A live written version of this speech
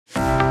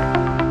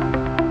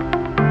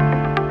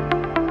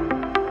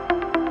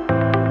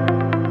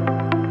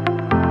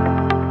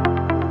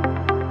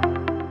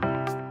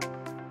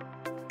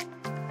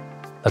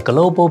The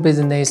global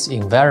business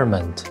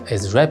environment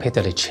is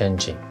rapidly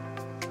changing.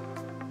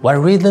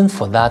 One reason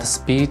for that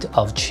speed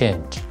of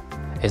change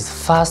is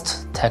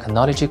fast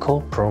technological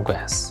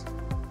progress.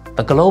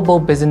 The global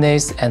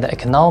business and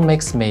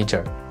economics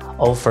major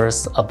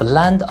offers a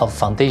blend of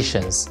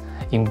foundations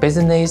in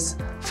business,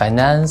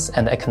 finance,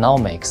 and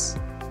economics,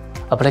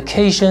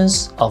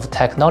 applications of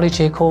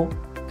technological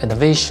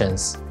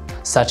innovations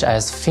such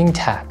as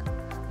fintech,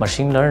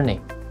 machine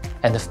learning,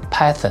 and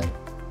Python,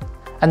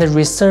 and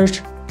research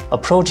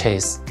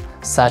approaches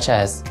such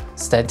as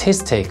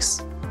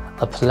statistics,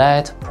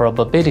 applied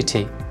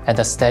probability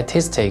and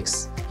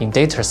statistics in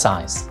data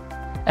science,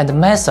 and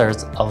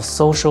methods of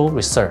social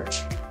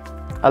research.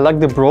 I like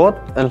the broad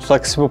and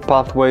flexible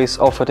pathways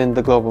offered in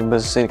the global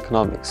business and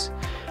economics.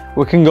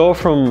 We can go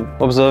from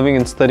observing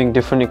and studying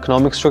different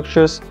economic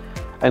structures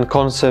and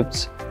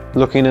concepts,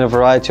 looking at a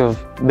variety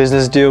of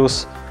business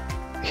deals,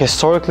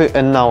 historically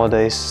and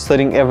nowadays,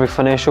 studying every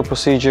financial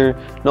procedure,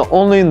 not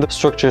only in the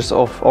structures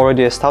of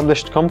already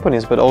established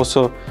companies, but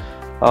also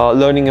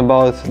learning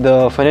about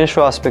the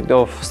financial aspect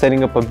of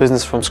setting up a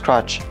business from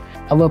scratch.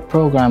 Our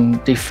program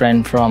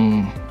different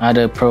from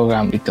other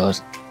programs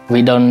because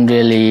we don't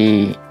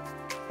really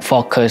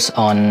focus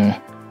on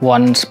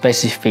one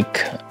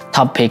specific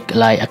topic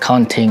like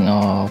accounting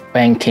or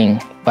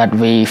banking, but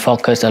we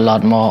focus a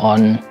lot more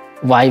on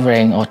wide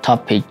range of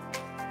topics.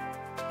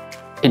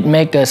 It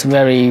makes us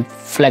very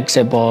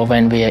flexible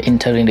when we are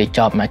entering the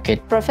job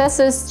market.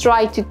 Professors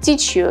try to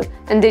teach you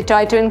and they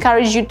try to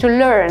encourage you to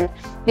learn.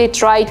 They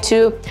try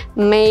to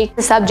make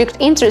the subject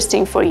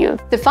interesting for you.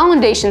 The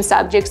foundation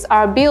subjects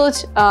are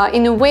built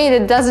in a way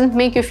that doesn't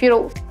make you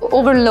feel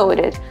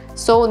overloaded.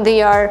 So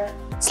they are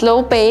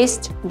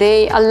slow-paced,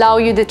 they allow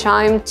you the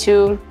time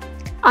to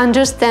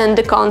understand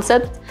the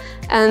concept,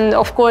 and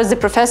of course the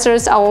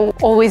professors are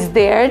always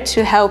there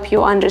to help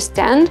you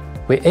understand.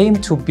 We aim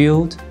to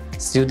build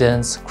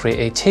students'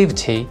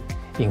 creativity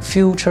in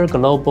future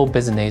global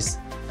business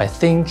by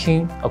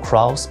thinking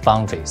across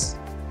boundaries.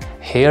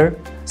 Here,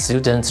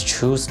 students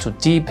choose to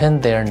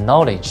deepen their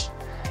knowledge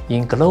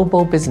in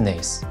global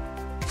business,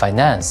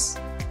 finance,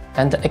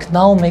 and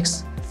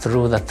economics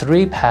through the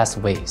three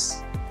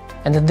pathways,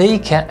 and they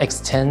can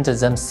extend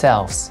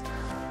themselves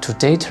to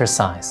data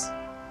science,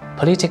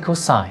 political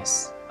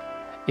science,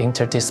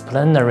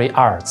 interdisciplinary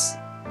arts,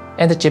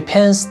 and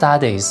Japan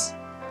studies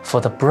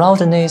for the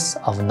broadness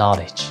of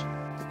knowledge.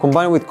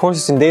 Combined with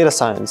courses in data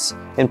science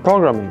and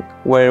programming,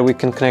 where we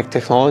can connect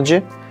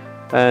technology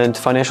and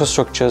financial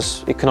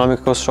structures,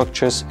 economical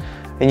structures,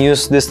 and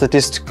use this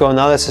statistical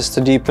analysis to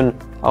deepen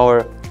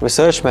our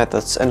research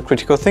methods and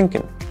critical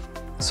thinking.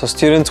 So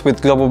students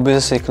with global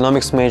business and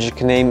economics major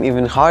can aim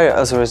even higher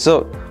as a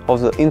result of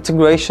the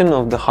integration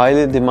of the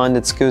highly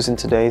demanded skills in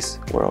today's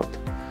world.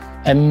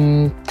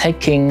 I'm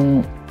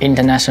taking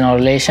international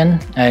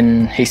relations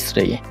and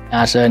history.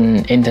 As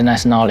an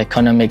international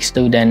economic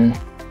student,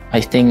 I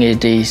think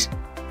it is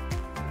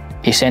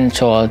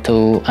essential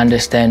to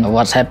understand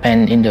what's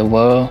happened in the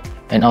world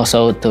and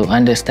also to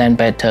understand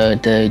better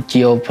the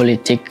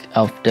geopolitics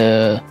of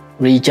the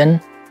region.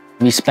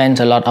 We spend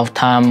a lot of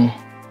time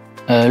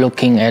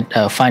looking at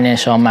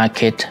financial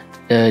market,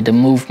 the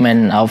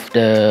movement of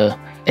the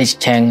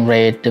exchange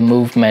rate, the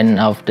movement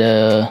of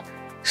the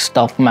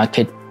stock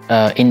market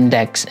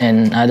index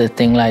and other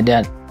things like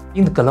that.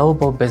 In the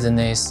Global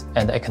Business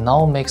and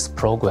Economics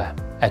program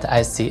at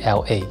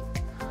iCLA,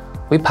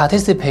 we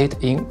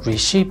participate in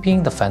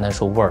reshaping the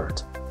financial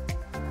world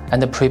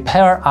and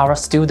prepare our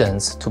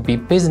students to be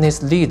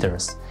business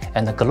leaders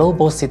and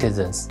global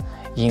citizens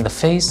in the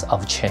face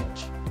of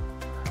change.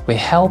 We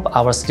help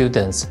our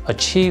students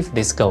achieve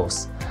these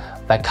goals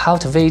by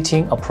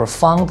cultivating a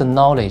profound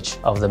knowledge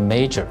of the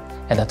major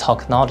and the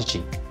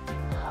technology,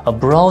 a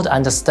broad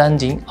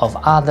understanding of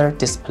other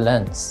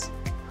disciplines,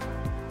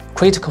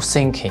 critical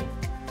thinking,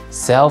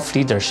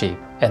 self-leadership,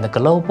 and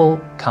global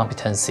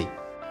competency.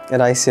 At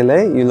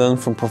iCLA, you learn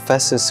from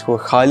professors who are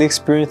highly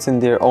experienced in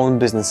their own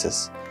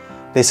businesses.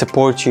 They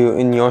support you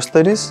in your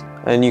studies,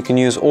 and you can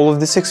use all of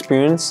this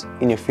experience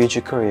in your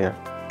future career.